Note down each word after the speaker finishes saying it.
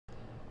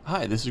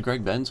Hi, this is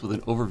Greg Benz with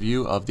an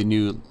overview of the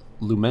new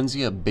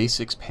Lumenzia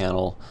Basics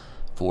panel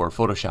for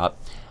Photoshop.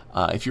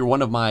 If you're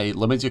one of my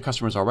Lumenzia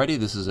customers already,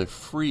 this is a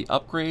free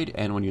upgrade,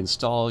 and when you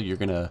install, you're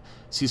going to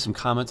see some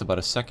comments about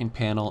a second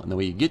panel, and the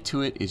way you get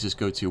to it is just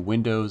go to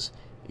Windows,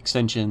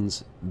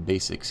 Extensions,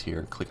 Basics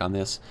here, click on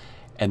this,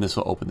 and this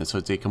will open this. So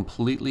it's a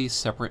completely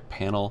separate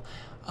panel.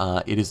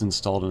 It is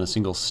installed in a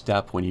single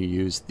step when you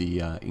use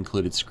the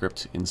included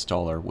script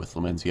installer with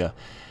Lumenzia.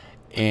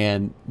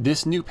 And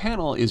this new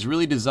panel is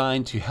really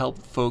designed to help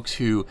folks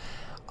who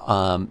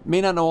may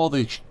not know all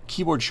the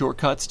keyboard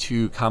shortcuts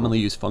to commonly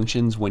used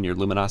functions when you're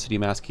luminosity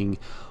masking,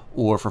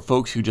 or for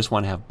folks who just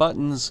want to have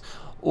buttons,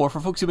 or for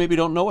folks who maybe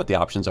don't know what the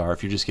options are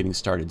if you're just getting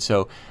started.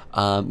 So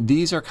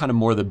these are kind of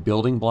more the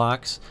building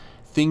blocks,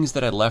 things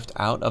that I left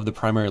out of the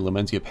primary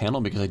Lumenzia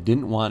panel because I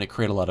didn't want to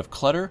create a lot of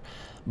clutter,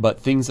 but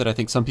things that I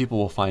think some people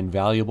will find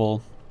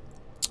valuable.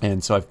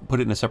 And so I've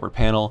put it in a separate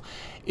panel.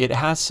 It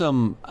has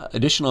some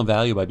additional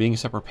value by being a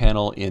separate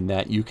panel in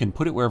that you can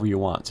put it wherever you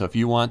want. So if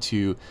you want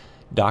to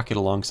dock it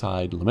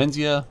alongside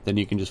Lumenzia, then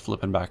you can just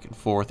flip it back and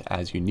forth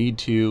as you need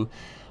to.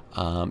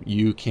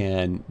 You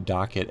can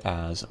dock it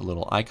as a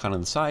little icon on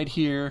the side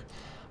here.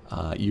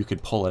 You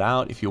could pull it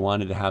out if you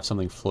wanted to have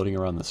something floating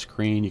around the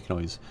screen. You can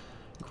always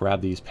grab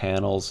these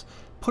panels,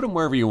 put them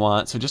wherever you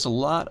want. So just a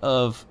lot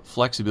of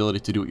flexibility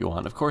to do what you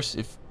want. Of course,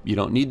 if you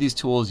don't need these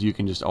tools, you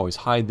can just always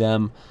hide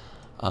them.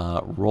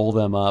 Roll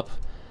them up,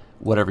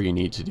 whatever you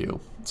need to do.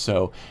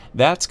 So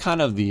that's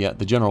kind of the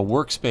general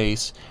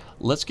workspace.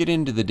 Let's get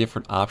into the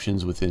different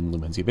options within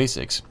Lumenzia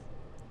Basics.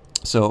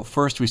 So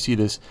first we see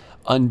this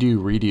undo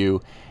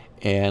redo,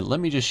 and let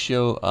me just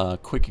show a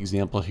quick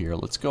example here.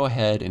 Let's go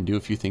ahead and do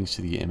a few things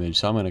to the image.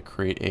 So I'm going to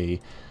create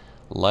a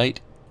light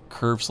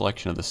curve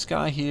selection of the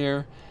sky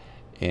here,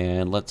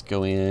 and let's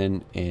go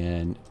in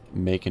and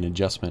make an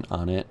adjustment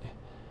on it.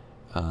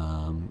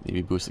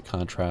 Maybe boost the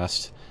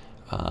contrast.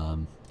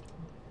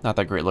 Not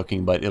that great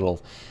looking, but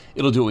it'll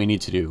do what we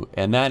need to do,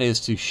 and that is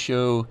to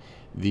show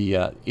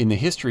the in the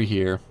history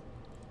here.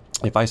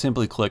 If I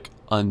simply click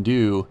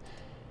undo,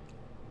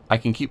 I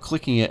can keep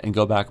clicking it and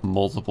go back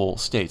multiple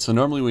states. So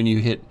normally when you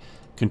hit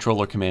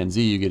Control or Command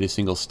Z, you get a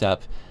single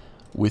step.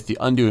 With the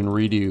undo and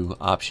redo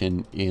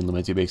option in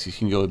Lumenzia Basics, you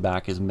can go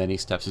back as many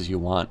steps as you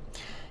want.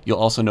 You'll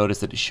also notice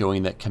that it's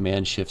showing that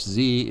Command Shift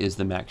Z is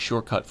the Mac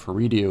shortcut for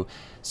redo.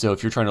 So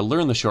if you're trying to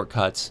learn the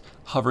shortcuts,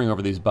 hovering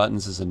over these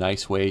buttons is a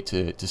nice way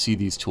to see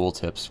these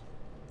tooltips.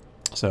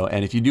 So,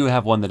 and if you do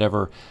have one that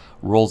ever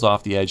rolls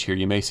off the edge here,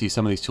 you may see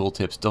some of these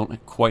tooltips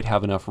don't quite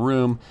have enough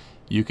room.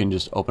 You can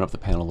just open up the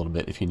panel a little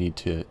bit if you need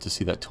to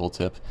see that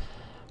tooltip.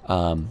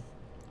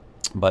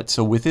 But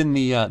so within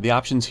the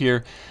options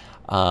here,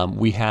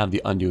 we have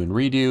the undo and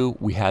redo.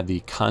 We have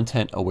the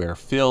content aware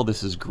fill.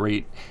 This is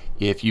great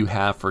if you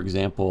have, for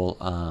example,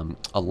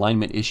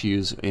 alignment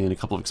issues in a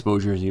couple of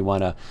exposures and you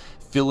want to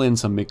fill in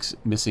some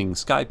missing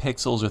sky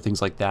pixels or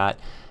things like that.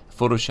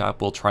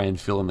 Photoshop will try and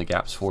fill in the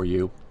gaps for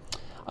you.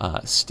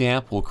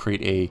 Stamp will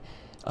create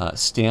a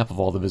stamp of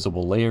all the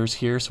visible layers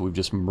here. So we've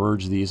just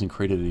merged these and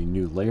created a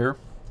new layer.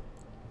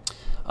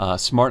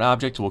 Smart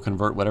object will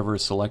convert whatever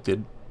is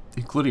selected,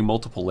 including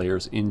multiple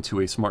layers,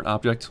 into a smart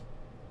object.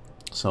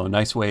 So a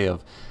nice way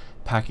of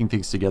packing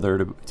things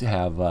together to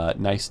have a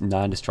nice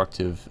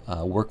non-destructive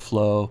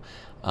workflow,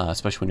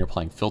 especially when you're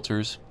applying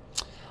filters.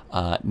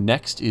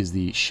 Next is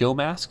the show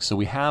mask. So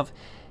we have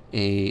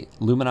a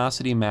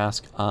luminosity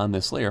mask on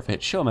this layer. If I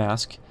hit show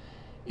mask,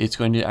 it's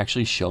going to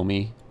actually show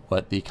me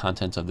what the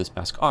contents of this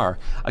mask are.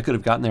 I could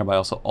have gotten there by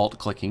also alt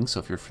clicking, so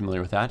if you're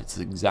familiar with that, it's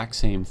the exact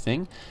same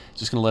thing. It's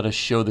just going to let us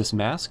show this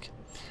mask.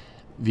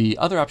 The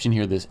other option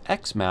here, this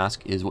X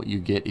mask, is what you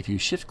get if you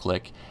shift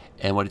click,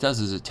 and what it does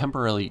is it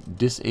temporarily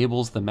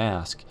disables the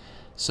mask.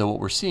 So what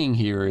we're seeing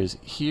here is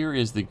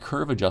the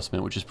curve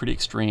adjustment, which is pretty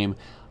extreme,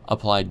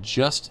 applied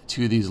just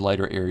to these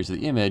lighter areas of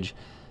the image,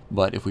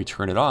 but if we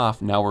turn it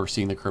off, now we're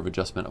seeing the curve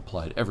adjustment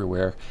applied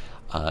everywhere.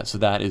 So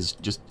that is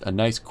just a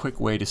nice quick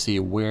way to see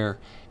where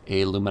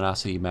a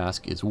luminosity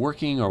mask is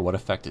working or what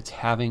effect it's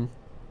having.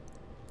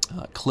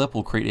 Clip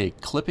will create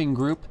a clipping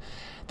group.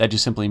 That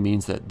just simply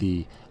means that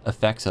the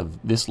effects of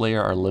this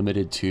layer are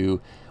limited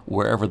to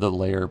wherever the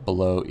layer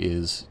below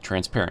is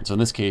transparent. So in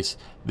this case,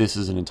 this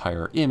is an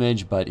entire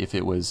image, but if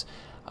it was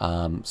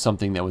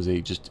something that was a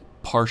just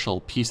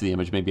partial piece of the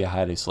image, maybe I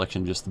had a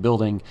selection of just the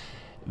building,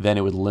 then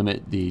it would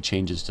limit the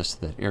changes just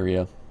to that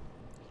area.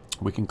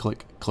 We can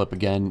click clip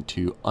again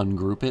to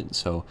ungroup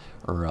it,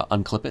 or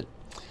unclip it.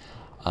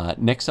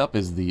 Next up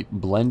is the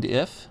blend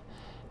if.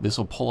 This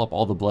will pull up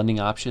all the blending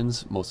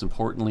options, most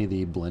importantly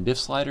the blend if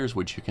sliders,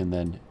 which you can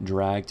then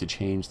drag to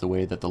change the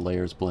way that the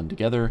layers blend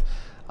together.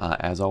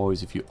 As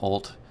always, if you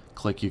alt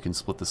click, you can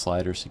split the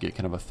sliders to get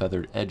kind of a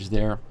feathered edge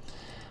there.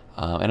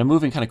 And I'm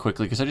moving kind of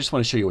quickly because I just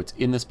want to show you what's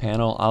in this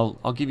panel.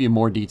 I'll give you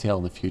more detail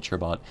in the future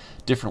about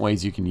different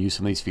ways you can use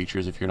some of these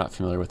features if you're not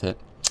familiar with it.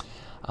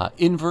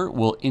 Invert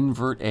will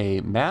invert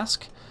a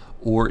mask,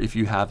 or if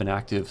you have an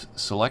active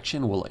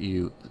selection, we'll let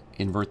you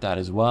invert that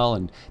as well.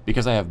 And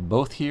because I have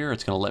both here,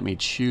 it's going to let me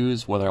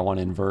choose whether I want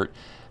to invert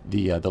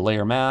the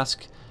layer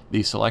mask,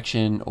 the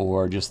selection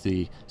or just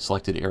the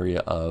selected area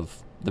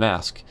of the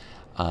mask.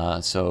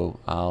 So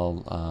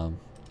I'll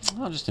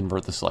just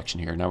invert the selection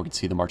here. Now we can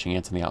see the marching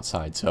ants on the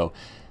outside. So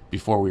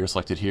before we were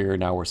selected here,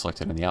 now we're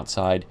selected on the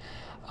outside.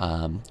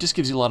 Just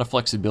gives you a lot of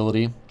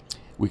flexibility.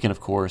 We can,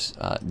 of course,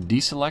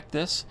 deselect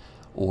this,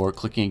 or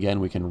clicking again,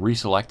 we can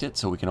reselect it.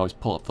 So we can always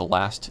pull up the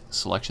last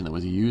selection that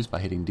was used by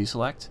hitting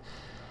deselect.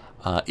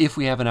 If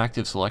we have an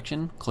active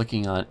selection,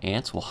 clicking on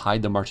ants will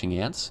hide the marching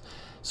ants.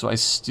 So I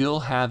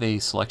still have a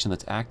selection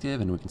that's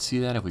active, and we can see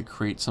that if we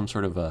create some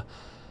sort of a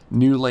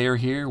new layer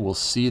here, we'll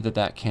see that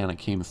that kind of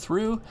came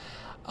through.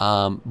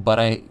 But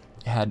I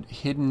had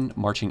hidden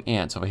marching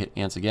ants. So if I hit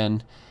ants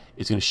again,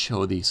 it's going to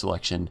show the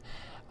selection.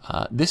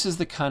 This is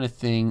the kind of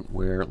thing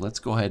where, let's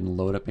go ahead and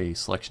load up a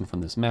selection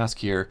from this mask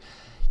here.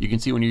 You can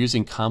see when you're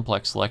using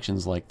complex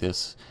selections like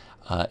this,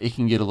 it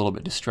can get a little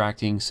bit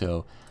distracting.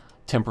 So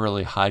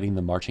temporarily hiding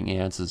the marching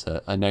ants is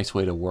a nice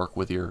way to work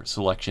with your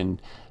selection,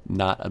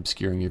 not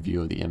obscuring your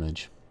view of the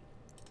image.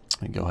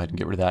 And go ahead and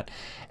get rid of that.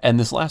 And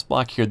this last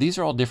block here, these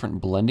are all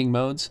different blending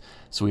modes.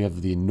 So we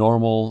have the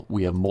normal,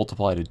 we have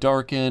multiply to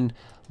darken,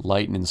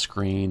 lighten and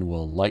screen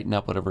will lighten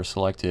up whatever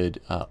selected,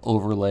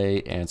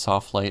 overlay and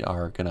soft light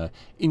are going to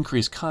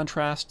increase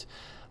contrast.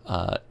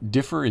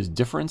 Differ is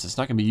difference. It's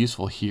not going to be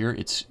useful here.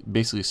 It's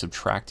basically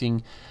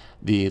subtracting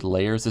the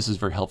layers. This is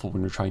very helpful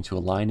when you're trying to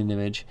align an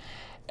image.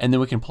 And then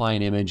we can apply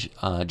an image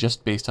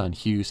just based on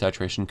hue,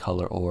 saturation,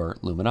 color, or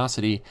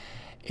luminosity.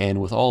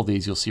 And with all of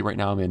these, you'll see right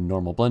now I'm in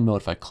normal blend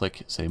mode. If I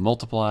click, say,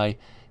 multiply,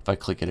 if I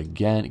click it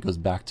again, it goes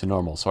back to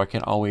normal. So I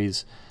can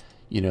always,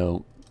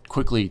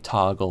 quickly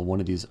toggle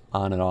one of these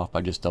on and off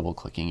by just double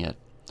clicking it.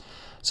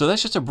 So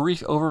that's just a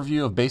brief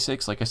overview of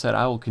basics. Like I said,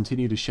 I will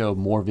continue to show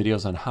more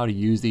videos on how to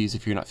use these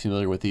if you're not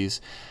familiar with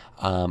these.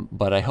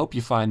 But I hope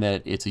you find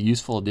that it's a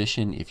useful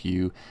addition if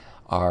you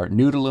are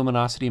new to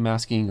luminosity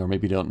masking or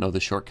maybe don't know the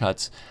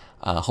shortcuts.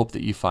 Hope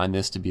that you find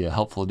this to be a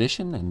helpful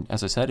addition. And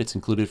as I said, it's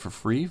included for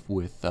free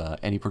with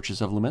any purchase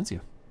of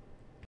Lumenzia.